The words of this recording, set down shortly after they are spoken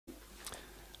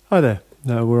Hi there.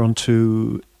 Now we're on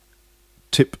to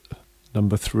tip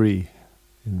number 3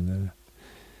 in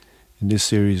this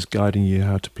series, guiding you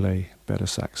how to play better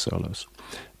sax solos.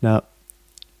 Now, I'm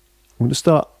going to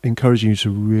start encouraging you to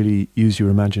really use your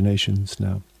imaginations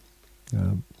now.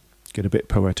 Get a bit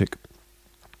poetic.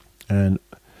 And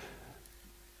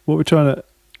what we're trying to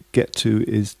get to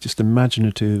is just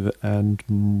imaginative and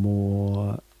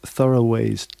more thorough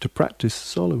ways to practice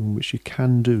soloing, which you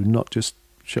can do, not just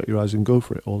shut your eyes and go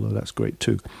for it, although that's great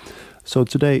too. So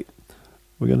today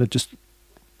we're going to just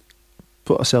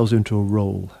put ourselves into a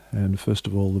role, and first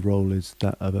of all the role is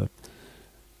that of a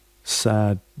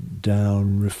sad,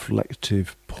 down,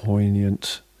 reflective,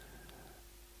 poignant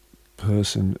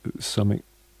person. Something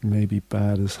maybe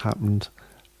bad has happened.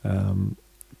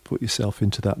 Put yourself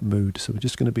into that mood. So we're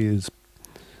just going to be as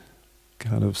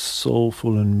kind of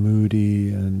soulful and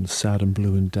moody and sad and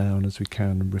blue and down as we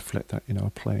can, and reflect that in our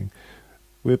playing.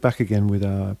 We're back again with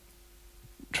our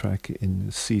track in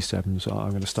C7, so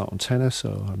I'm going to start on tenor,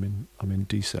 so I'm in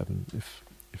D7 if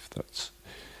that's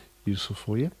useful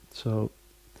for you. So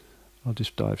I'll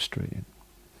just dive straight in.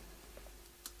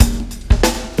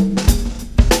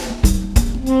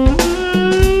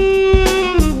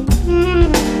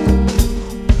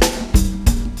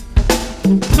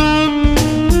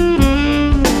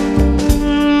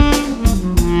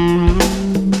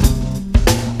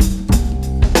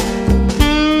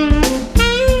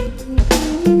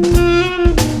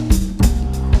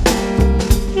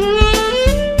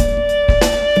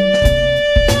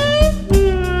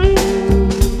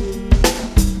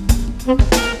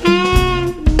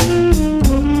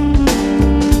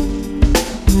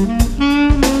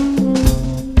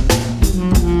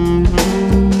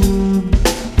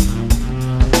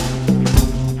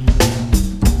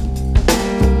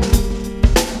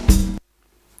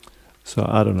 So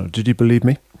I don't know, did you believe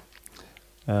me?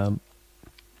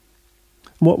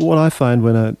 What I find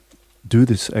when I do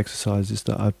this exercise is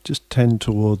that I just tend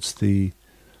towards the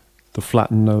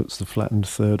flattened notes, the flattened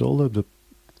third. Although the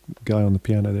guy on the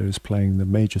piano there is playing the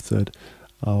major third,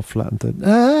 I'll flatten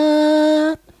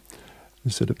third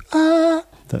instead of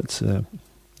That's the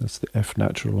F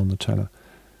natural on the tenor.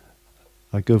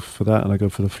 I go for that, and I go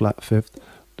for the flat fifth,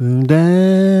 and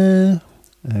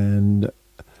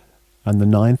the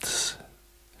ninths.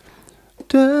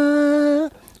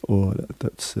 Or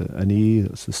that's an E,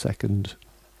 that's the second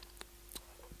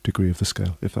degree of the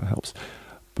scale, if that helps.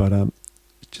 But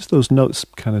just those notes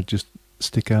kind of just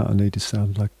stick out, and they just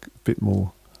sound like a bit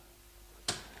more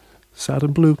sad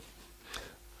and blue.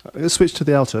 Let's switch to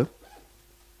the alto.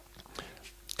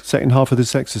 Second half of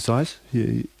this exercise,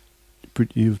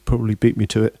 you've probably beat me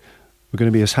to it. We're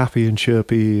going to be as happy and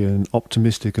chirpy and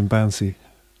optimistic and bouncy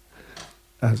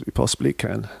as we possibly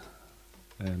can.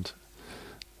 And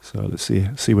so let's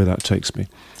see where that takes me.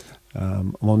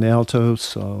 I'm on the alto,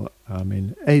 so I'm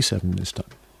in A7 this time.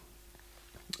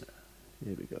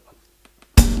 Here we go.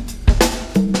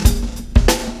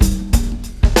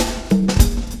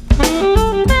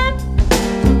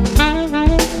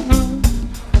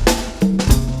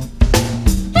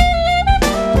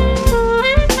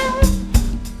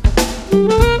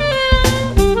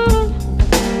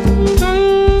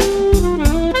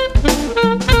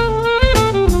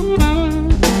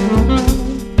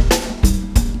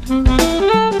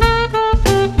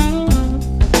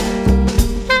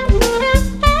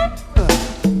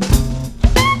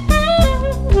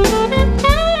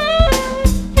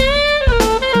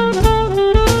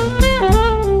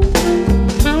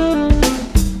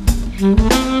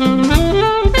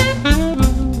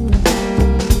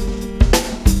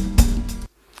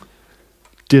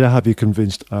 Did I have you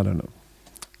convinced? I don't know.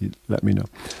 You let me know.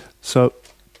 So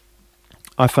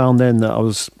I found then that I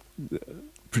was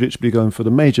predictably going for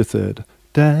the major third.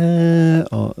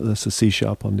 That's a C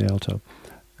sharp on the alto.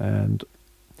 And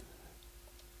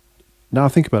now I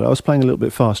think about it, I was playing a little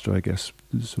bit faster, I guess.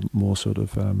 More sort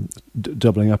of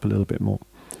doubling up a little bit more.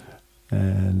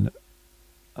 And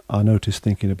I noticed,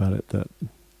 thinking about it, that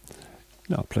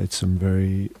I played some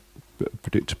very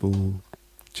predictable,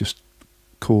 just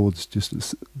chords,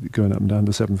 just going up and down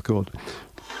the 7th chord.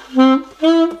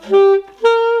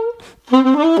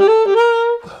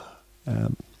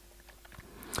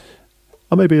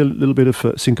 Or maybe a little bit of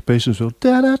syncopation as well.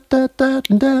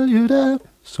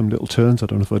 Some little turns, I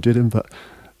don't know if I did them, but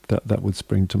that would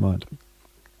spring to mind.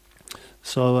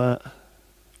 So,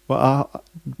 well,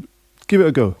 give it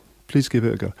a go. Please give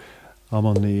it a go. I'm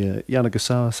on the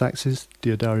Yanagisawa saxes,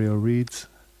 Diodario Reeds.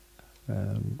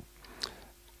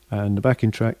 And the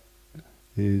backing track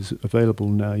is available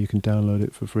now. You can download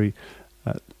it for free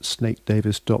at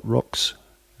snakedavis.rocks.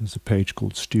 There's a page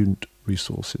called Student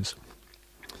Resources.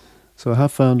 So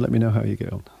have fun. Let me know how you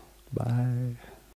get on. Bye.